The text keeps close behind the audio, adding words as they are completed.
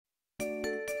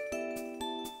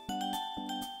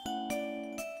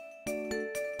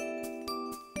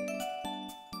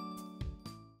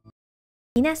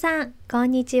皆さん、こん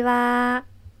にちは。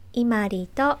いまり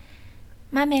と、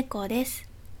まめこです。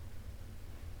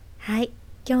はい、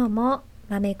今日も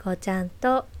まめこちゃん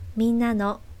とみんな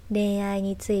の恋愛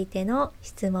についての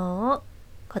質問を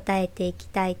答えていき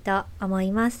たいと思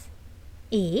います。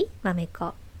いい？まめ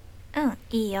こ。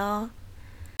いいよ。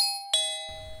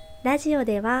ラジオ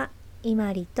では、い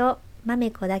まりとまめ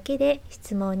こだけで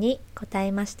質問に答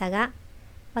えましたが、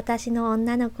私の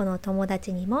女の子の友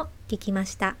達にも聞きま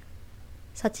した。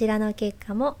そちらの結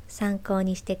果も参考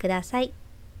にしてください。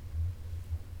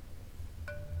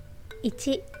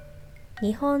1、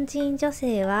日本人女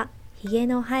性はひげ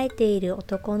の生えている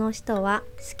男の人は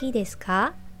好きです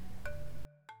か？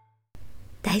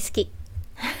大好き。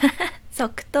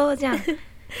即答じゃん。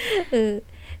うん。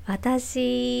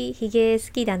私、ひげ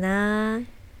好きだな。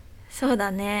そう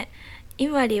だね。い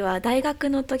まりは大学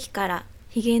の時から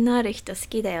ひげのある人好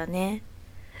きだよね。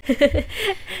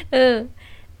うん。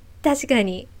確か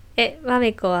に。ま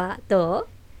めこはど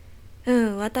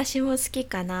私も好き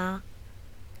かな。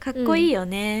かっう？うん。こいいよ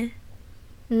ね。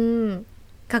うん。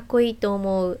かっこいいと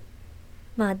思う。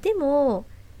まあでも、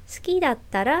好きだっ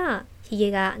たら、ひ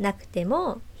げがなくて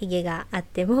も、ひげがあっ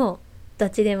ても、どっ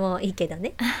ちでもいいけど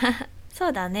ね。そ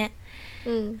うだね。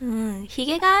うん。ひ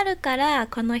げがあるから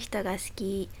この人が好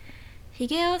き。ひ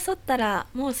げを剃ったら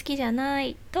もう好きじゃな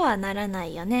いとはならな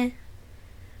いよね。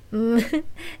うん。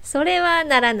それは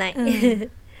ならない。う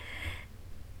ん。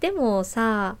でも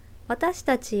さ、私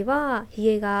たちはヒ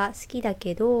ゲが好きだ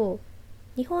けど、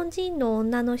日本人の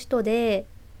女の人で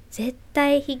絶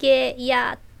対ヒゲ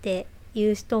嫌ってい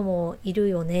う人もいる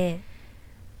よね。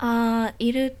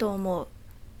いると思う。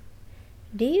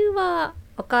理由は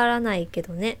わからないけ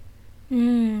どね。う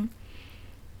ん。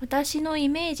私のイ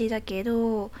メージだけ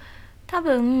ど、多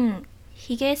分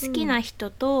ヒゲ好きうん。な人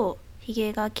とヒ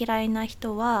ゲが嫌いな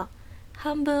人は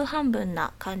半分半分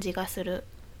な感じがする。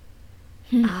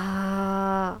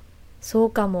ああ、そ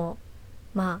うかも。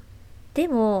まあ、で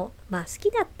も、まあ好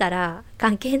きだったら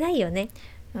関係ないよね。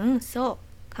そう。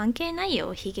関係ない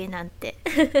よ、ヒゲなんて。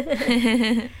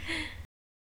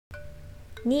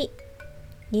2、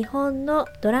日本の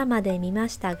ドラマで見ま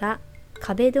したが、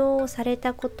壁ドンをされ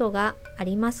たことがあ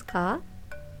りますか？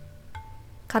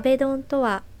壁ドンと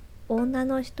は、女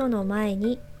の人の前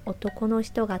に男の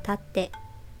人が立って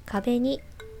壁に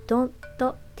ドン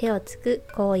と手をつく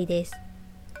行為です。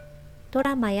ド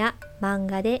ラマや漫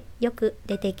画でよく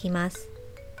出てきます。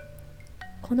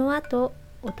この後、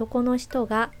男の人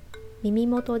が耳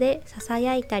元でささ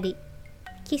やいたり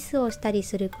キスをしたり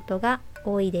することが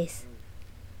多いです。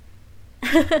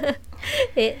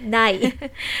ない？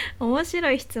面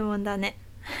白い質問だね。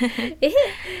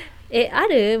あ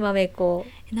る？まめこ。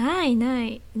ないな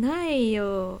いない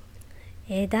よ。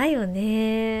だよ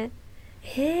ね。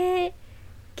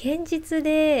現実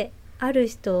である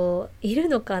人いる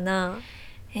のかな？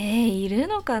いる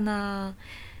のかな。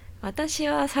私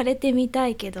はされてみた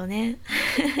いけどね。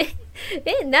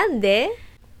なんで？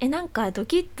なんかド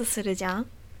キッとするじゃん。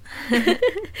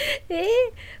えー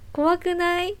怖く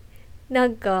ない？な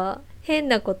んか変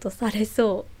なことされ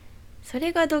そそ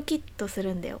れがドキッとす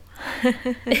るんだよ。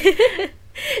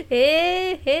う。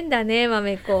変だね、ま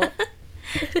めこ。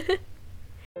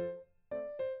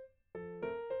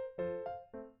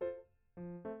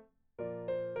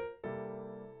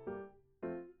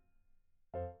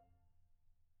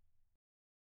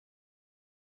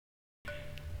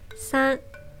3、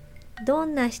ど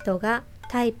んな人が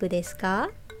タイプですか？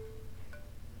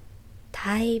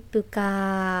タイプ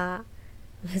か。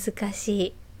難し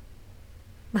い。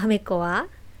まめこは？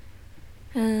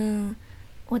うーん、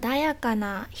穏やか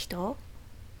な人。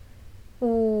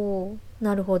おー、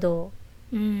なるほど。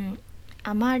うん、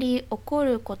あまり怒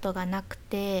ることがなく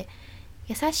て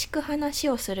優しく話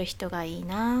をする人がいい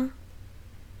な。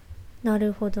な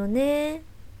るほどね。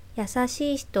優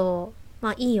しい人、ま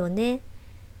あいいよね。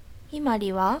ひま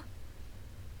りは？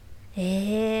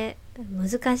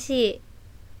難しい。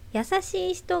優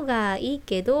しい人がいい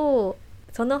けど、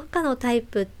その他のタイ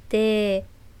プって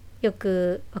よ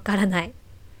くわからない。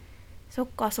そっ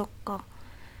かそっか。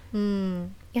う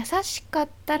ん。優しかっ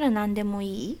たら何でも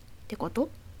いいってこと？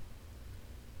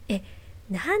え、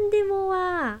なんでも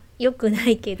は良くな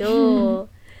いけど、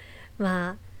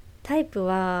まあ、タイプ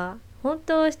は本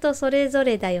当人それぞ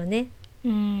れだよね。う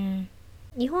ん、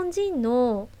日本人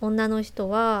の女の人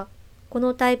は、こ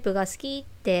のタイプが好き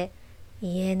って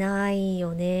言えない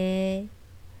よね。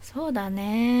そうだ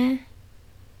ね。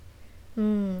う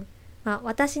ん。まあ、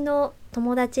私の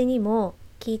友達にも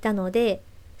聞いたので、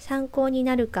参考に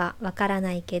なるかわから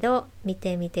ないけど、見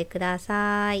てみてくだ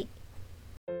さい。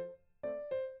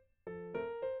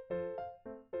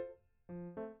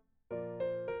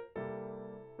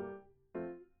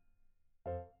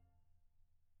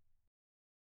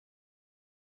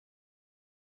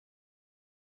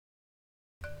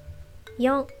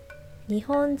4、日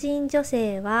本人女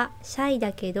性はシャイ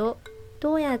だけど、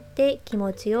どうやって気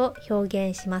持ちを表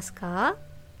現しますか？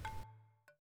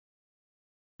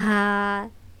シ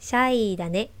ャイだ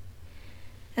ね。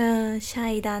シ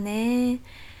ャイだね。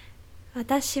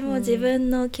私も自うん。分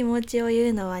の気持ちを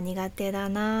言うのは苦手だ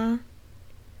な。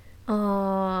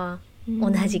あう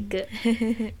同じん。く。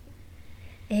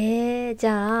じ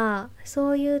ゃあ、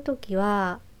そういう時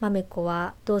は、まめこ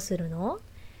はどうするの？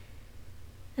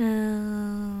うー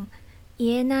ん、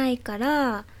言えないか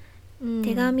らうん。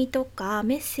手紙とか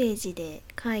メッセージで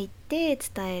書いて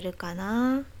伝えるか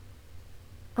な。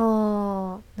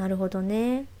なるほど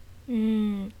ね。う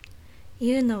ん、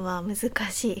言うのは難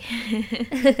しい。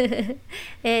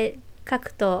書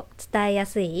くと伝えや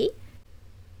すい？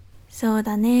そう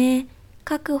だね。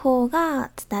書く方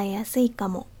が伝えやすいか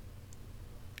も。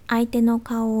相手の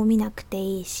顔を見なくて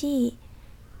いいし、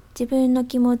自分の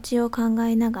気持ちを考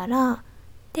えながら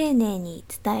丁寧に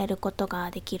伝えること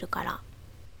ができるから。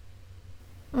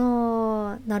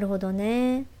なるほど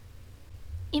ね。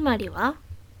今里は？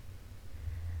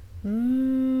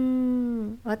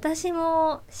私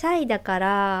もシャイだか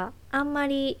ら、あんま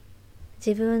り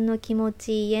自分の気持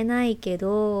ち言えないけ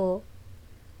ど、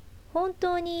本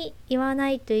当に言わな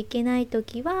いといけないと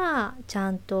きは、ち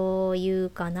ゃんと言う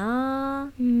か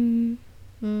な。うーん、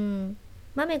うん。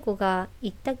まめこが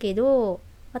言ったけど、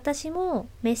私も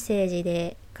メッセージ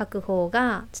で書く方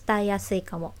が伝えやすい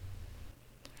かも。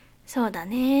そうだ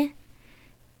ね。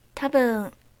多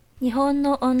分、日本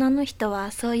の女の人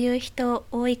はそういう人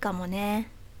多いかもね。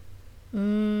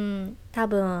多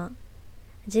分、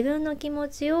自分の気持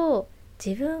ちを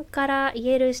自分から言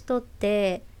える人っ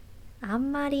てあ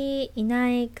んまりいな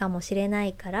いかもしれな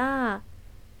いから、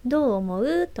どう思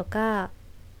うとか、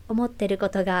思ってるこ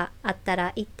とがあった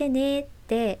ら言ってねっ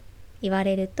て言わ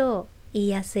れると言い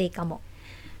やすいかも。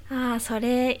ああ、そ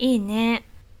れいいね。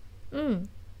うん。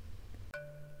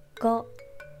5.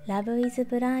 Love is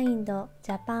Blind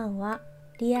Japan は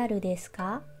リアルです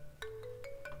か？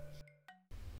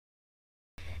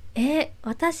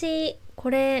私、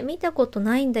これ見たこと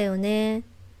ないんだよね。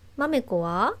まめこ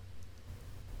は？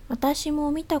私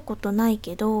も見たことない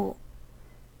けど、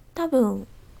多分、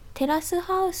テラス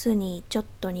ハウスにちょっ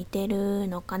と似てる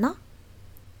のかな。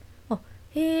あ、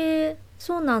へえ、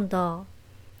そうなんだ。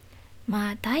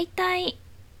まあ、大体、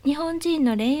日本人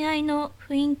の恋愛の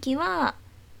雰囲気は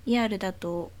リアルだ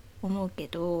と思うけ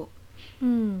ど、う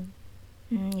ん。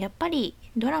やっぱり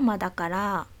ドラマだか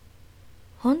ら、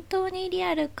本当にリ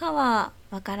アルかは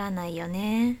わからないよ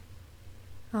ね。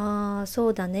そ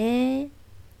うだね。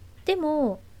で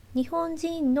も、日本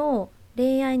人の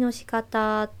恋愛の仕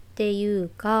方っていう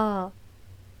か、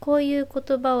こういう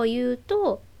言葉を言う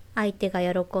と、相手が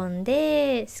喜ん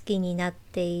で好きになっ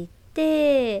ていっ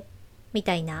て、み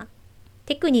たいな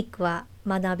テクニックは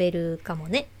学べるかも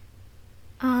ね。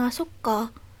ああ、そっ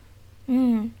か。う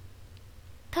ん。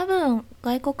多分、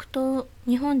外国と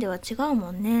日本では違う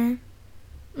もんね。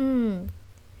うん。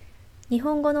日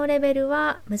本語のレベル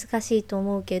は難しいと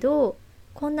思うけど、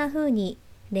こんな風に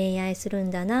恋愛する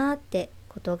んだなって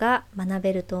ことが学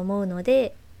べると思うの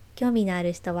で、興味のあ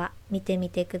る人は見てみ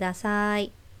てくださ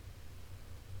い。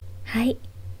はい。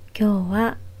今日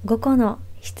は5個の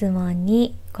質問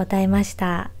に答えまし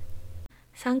た。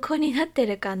参考になって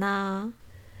るかな？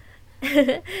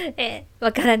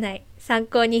わからない。参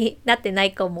考になってな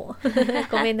いかも。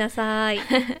ごめんなさい。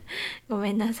ご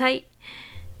めんなさい。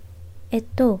えっ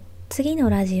と、次の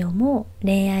ラジオも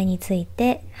恋愛につい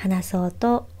て話そう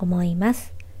と思いま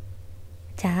す。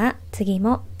じゃあ次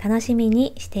も楽しみ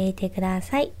にしていてくだ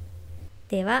さい。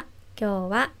では今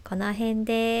日はこの辺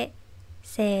で、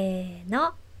せー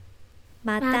の、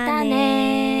またまたねー。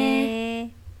ねー。